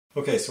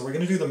Okay, so we're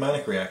going to do the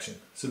Mannich reaction.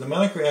 So the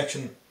Mannich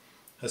reaction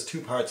has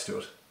two parts to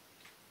it.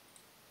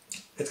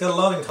 It's got a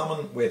lot in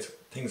common with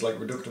things like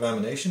reductive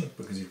amination,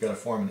 because you've got to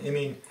form an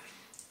amine,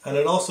 and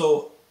it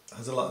also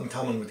has a lot in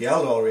common with the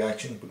aldol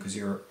reaction, because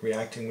you're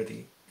reacting with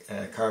the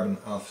carbon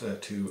alpha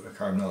to a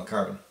carbonyl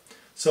carbon.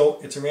 So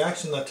it's a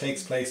reaction that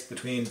takes place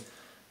between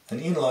an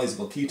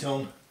enolizable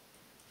ketone,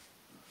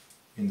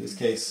 in this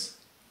case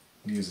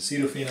we use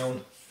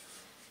acetophenone,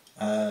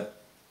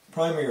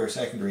 primary or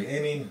secondary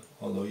amine,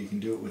 although you can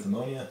do it with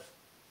ammonia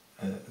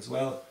as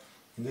well.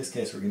 In this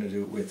case we're going to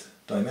do it with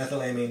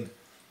dimethylamine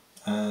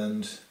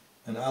and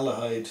an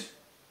aldehyde,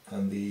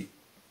 and the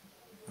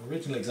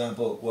original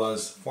example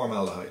was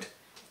formaldehyde.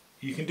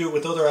 You can do it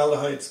with other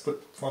aldehydes,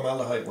 but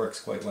formaldehyde works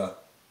quite well.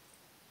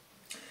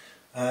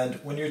 And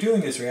when you're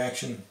doing this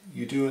reaction,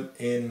 you do it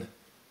in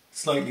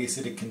slightly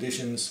acidic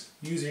conditions,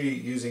 usually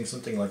using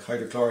something like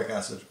hydrochloric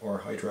acid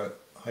or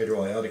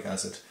hydroiodic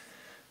acid.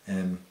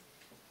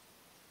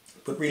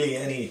 But really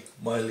any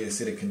mildly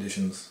acidic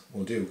conditions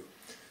will do.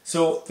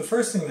 So the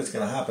first thing that's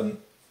going to happen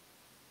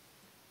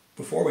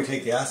before we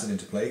take the acid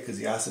into play, because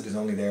the acid is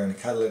only there in a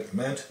catalytic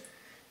amount,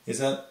 is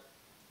that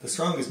the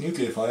strongest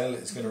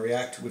nucleophile is going to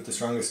react with the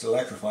strongest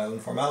electrophile,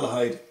 and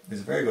formaldehyde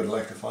is a very good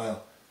electrophile,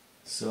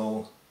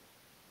 so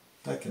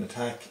that can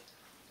attack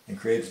and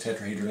create a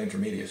tetrahedral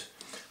intermediate.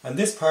 And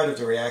this part of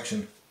the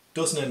reaction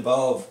doesn't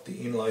involve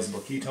the enolizable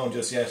ketone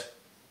just yet,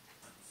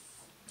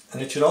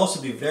 and it should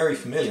also be very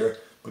familiar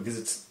because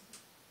it's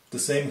the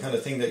same kind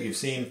of thing that you've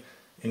seen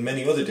in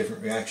many other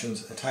different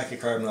reactions: attack a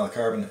carbonyl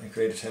carbon and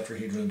create a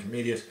tetrahedral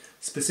intermediate.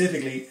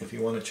 Specifically, if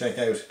you want to check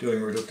out doing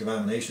reductive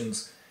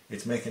aminations,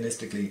 it's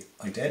mechanistically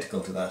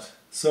identical to that.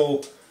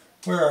 So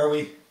where are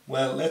we?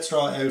 Well, let's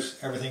draw out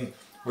everything.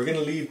 We're going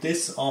to leave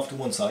this off to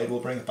one side, we'll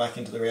bring it back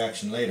into the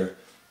reaction later,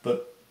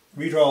 but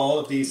redraw all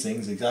of these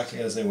things exactly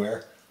as they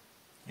were,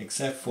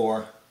 except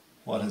for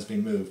what has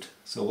been moved.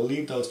 So we'll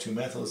leave those two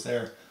methyls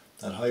there,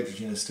 that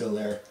hydrogen is still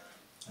there.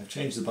 I've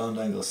changed the bond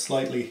angle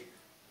slightly,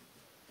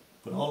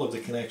 but all of the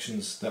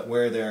connections that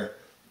were there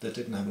that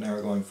didn't have an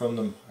arrow going from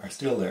them are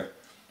still there.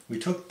 We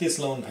took this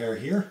lone pair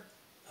here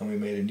and we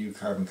made a new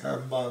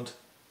carbon-carbon bond,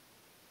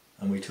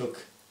 and we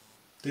took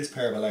this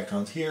pair of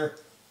electrons here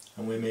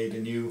and we made a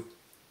new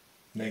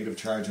negative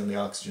charge on the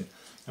oxygen.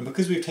 And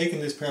because we've taken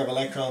this pair of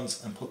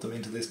electrons and put them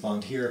into this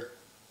bond here,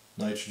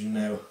 nitrogen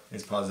now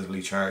is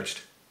positively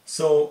charged.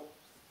 So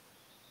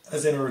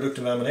as in a reductive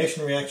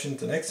amination reaction,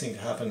 the next thing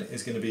to happen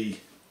is going to be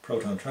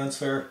proton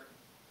transfer.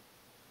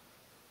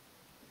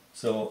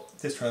 So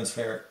this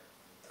transfer,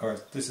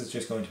 or this is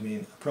just going to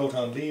mean a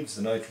proton leaves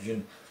the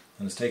nitrogen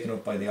and is taken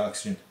up by the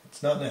oxygen.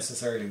 It's not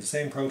necessarily the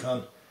same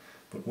proton,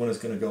 but one is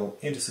going to go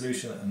into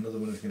solution and another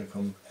one is going to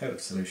come out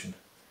of solution.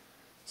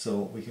 So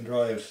we can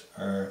draw out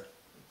our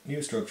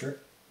new structure.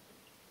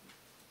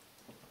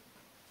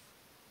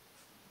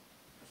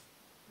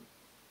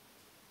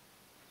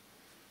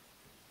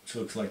 Which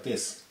looks like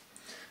this.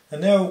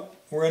 And now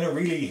we're in a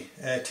really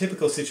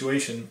typical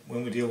situation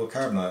when we deal with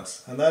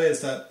carbonyls, and that is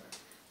that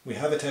we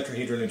have a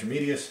tetrahedral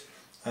intermediate,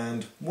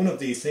 and one of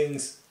these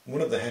things,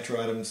 one of the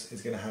heteroatoms,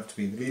 is going to have to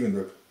be the leaving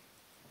group.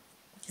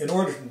 In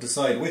order to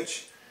decide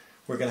which,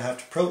 we're going to have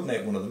to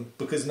protonate one of them,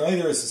 because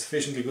neither is a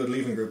sufficiently good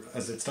leaving group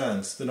as it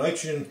stands. The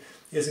nitrogen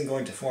isn't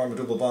going to form a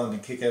double bond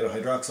and kick out a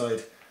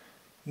hydroxide,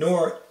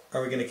 nor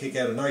are we going to kick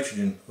out a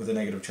nitrogen with a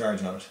negative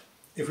charge on it.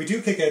 If we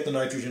do kick out the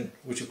nitrogen,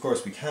 which of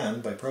course we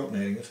can by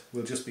protonating it,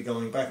 we'll just be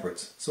going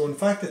backwards. So in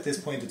fact at this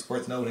point it's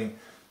worth noting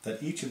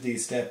that each of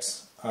these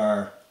steps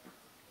are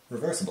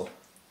reversible.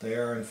 They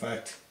are in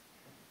fact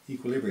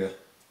equilibria.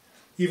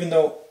 Even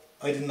though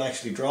I didn't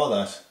actually draw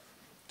that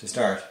to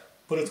start,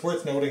 but it's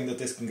worth noting that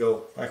this can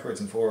go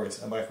backwards and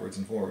forwards and backwards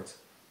and forwards.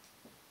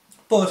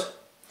 But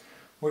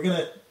we're going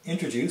to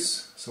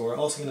introduce, so we're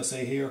also going to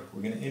say here,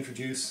 we're going to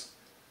introduce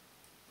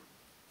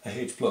a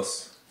H+.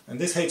 And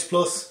this H+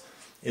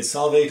 is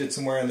solvated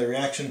somewhere in the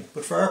reaction,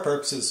 but for our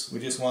purposes we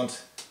just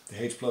want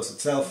the H+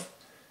 itself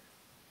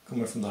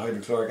coming from the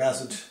hydrochloric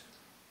acid.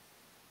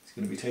 It's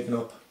going to be taken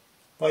up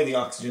by the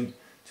oxygen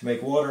to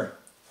make water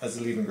as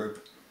the leaving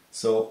group.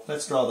 So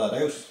let's draw that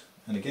out,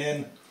 and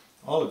again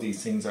all of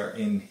these things are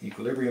in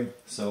equilibrium,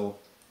 so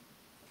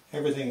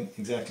everything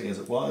exactly as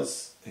it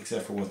was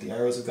except for what the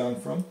arrows have gone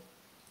from.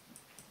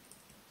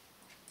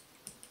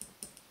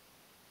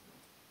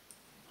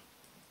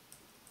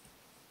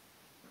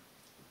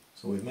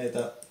 So we've made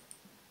that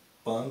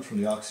bond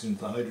from the oxygen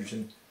to the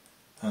hydrogen,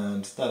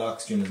 and that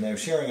oxygen is now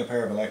sharing a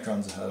pair of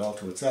electrons it had all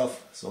to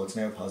itself, so it's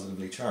now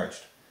positively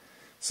charged.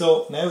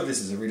 So now this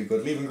is a really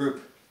good leaving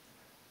group.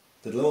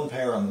 The lone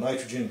pair on the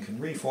nitrogen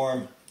can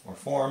reform or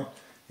form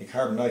a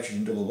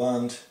carbon-nitrogen double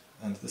bond,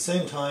 and at the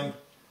same time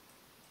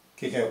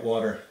kick out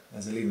water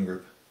as a leaving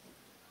group.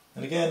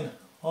 And again,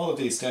 all of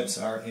these steps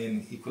are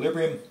in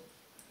equilibrium.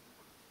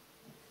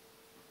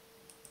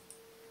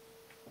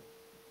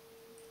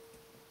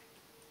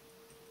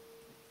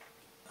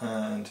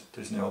 And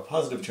there's now a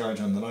positive charge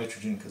on the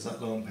nitrogen because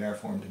that lone pair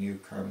formed a new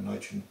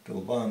carbon-nitrogen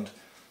double bond.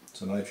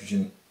 So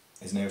nitrogen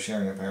is now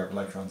sharing a pair of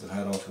electrons it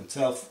had all to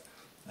itself.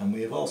 And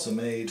we have also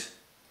made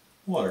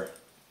water,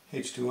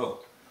 H2O.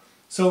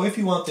 So if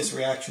you want this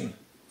reaction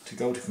to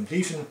go to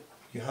completion,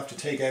 you have to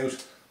take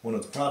out one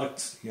of the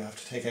products, you have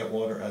to take out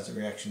water as the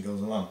reaction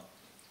goes along.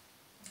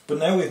 But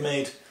now we've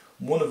made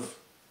one of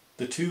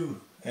the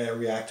two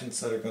reactants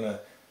that are going to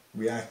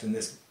react in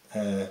this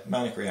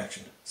Mannich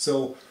reaction.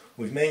 So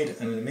we've made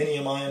an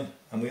aluminium ion,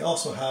 and we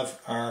also have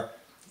our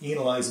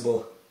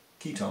enolizable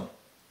ketone,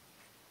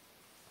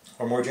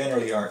 or more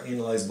generally our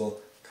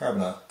enolizable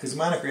carbonyl, because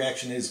the Mannich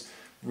reaction is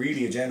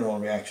really a general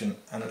reaction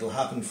and it'll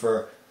happen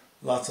for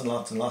lots and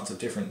lots and lots of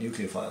different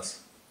nucleophiles.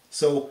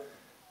 So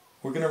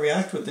we're going to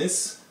react with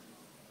this.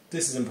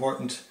 This is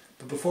important,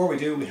 but before we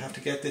do, we have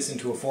to get this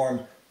into a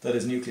form that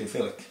is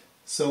nucleophilic.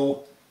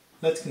 So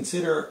let's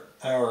consider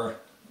our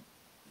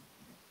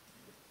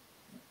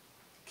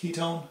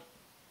ketone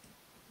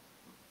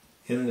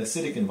in an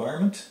acidic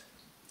environment.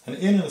 And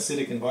in an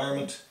acidic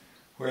environment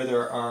where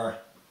there are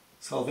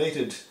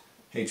solvated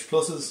H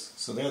pluses,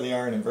 so there they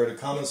are in inverted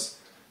commas,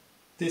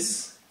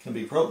 this can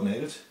be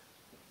protonated.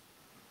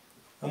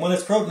 And when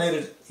it's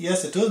protonated,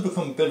 yes, it does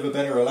become a bit of a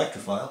better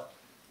electrophile.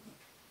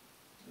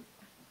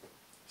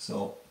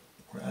 So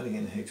we're adding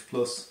in H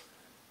plus.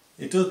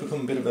 It does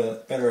become a bit of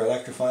a better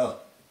electrophile,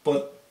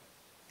 but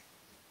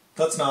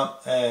that's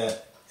not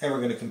ever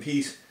going to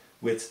compete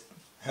with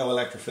how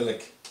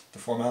electrophilic the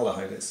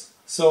formaldehyde is.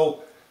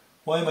 So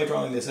why am I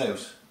drawing this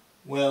out?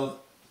 Well,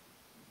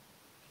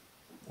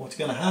 what's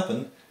going to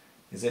happen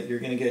is that you're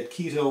going to get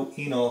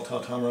keto-enol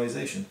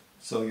tautomerization.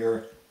 So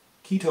your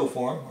keto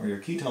form, or your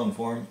ketone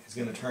form, is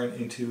going to turn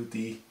into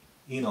the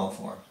enol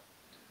form.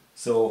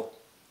 So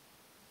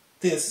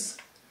this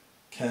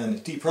can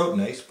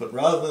deprotonate, but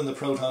rather than the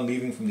proton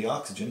leaving from the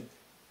oxygen,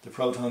 the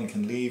proton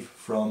can leave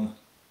from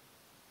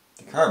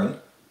the carbon,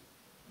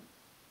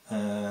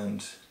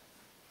 and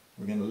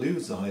we're going to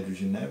lose the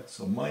hydrogen now,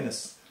 so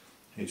minus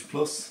H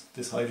plus.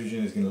 This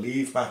hydrogen is going to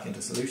leave back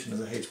into solution as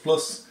a H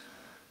plus,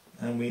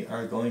 and we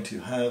are going to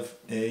have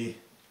a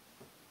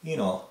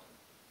enol.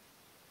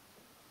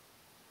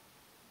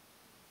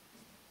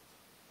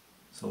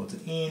 So it's an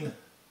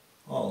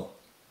enol.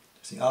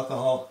 There's the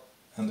alcohol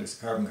and there's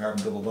the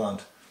carbon-carbon double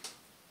bond.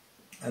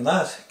 And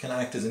that can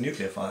act as a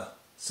nucleophile.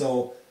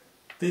 So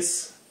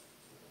this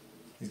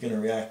is going to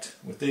react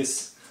with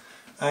this.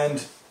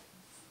 And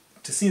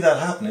to see that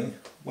happening,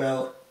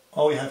 well,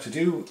 all we have to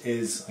do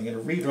is, I'm going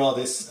to redraw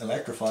this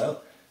electrophile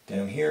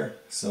down here.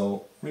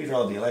 So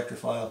redraw the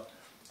electrophile,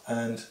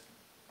 and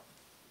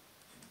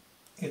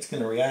it's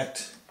going to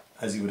react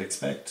as you would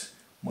expect,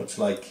 much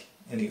like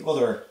any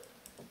other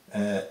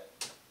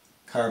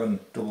carbon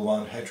double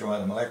bond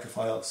heteroatom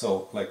electrophile.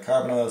 So like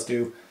carbonyls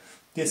do,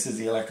 this is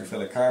the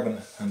electrophilic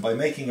carbon, and by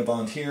making a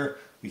bond here,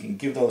 we can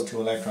give those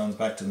two electrons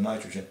back to the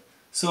nitrogen.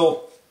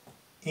 So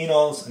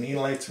enols and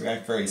enolates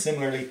react very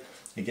similarly.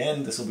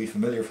 Again, this will be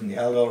familiar from the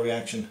aldol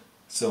reaction.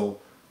 So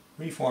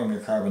reform your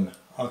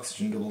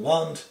carbon-oxygen double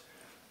bond,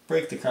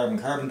 break the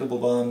carbon-carbon double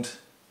bond,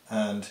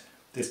 and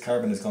this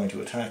carbon is going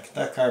to attack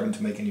that carbon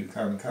to make a new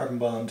carbon-carbon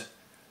bond,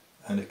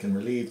 and it can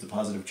relieve the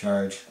positive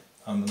charge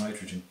on the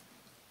nitrogen.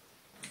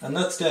 And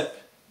that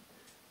step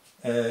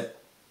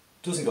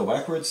doesn't go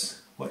backwards.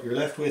 What you're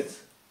left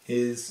with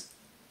is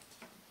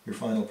your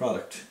final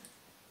product.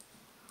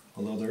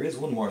 Although there is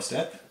one more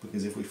step,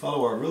 because if we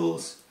follow our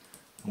rules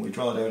and we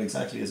draw it out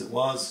exactly as it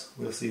was,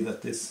 we'll see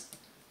that this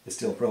is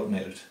still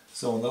protonated.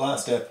 So in the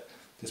last step,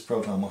 this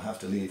proton will have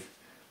to leave.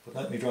 But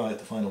let me draw out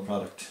the final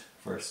product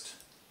first.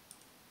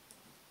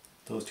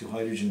 Those two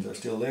hydrogens are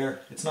still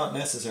there. It's not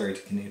necessary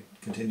to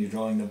continue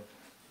drawing them,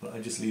 but I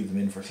just leave them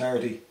in for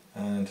clarity,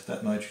 and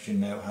that nitrogen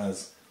now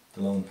has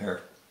the lone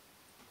pair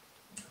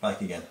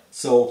back again.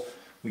 So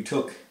we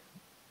took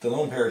the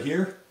lone pair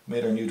here,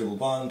 made our new double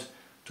bond,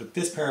 took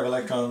this pair of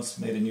electrons,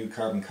 made a new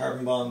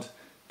carbon-carbon bond,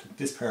 took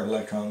this pair of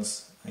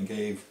electrons and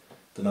gave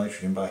the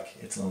nitrogen back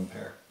its lone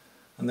pair.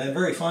 And then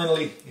very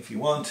finally, if you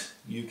want,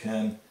 you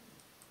can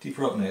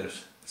deprotonate it.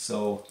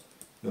 So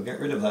we'll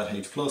get rid of that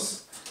H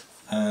plus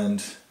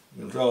and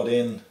we'll draw it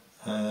in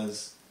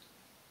as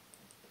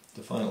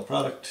the final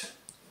product.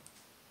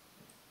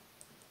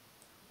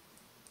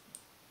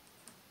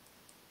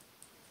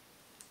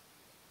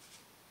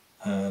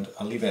 And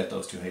I'll leave out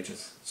those two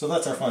H's. So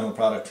that's our final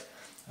product,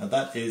 and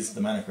that is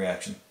the Mannich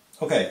reaction.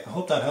 Okay, I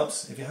hope that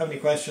helps. If you have any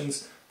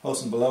questions,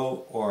 post them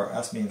below or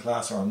ask me in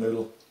class or on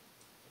Moodle.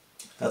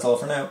 That's all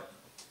for now.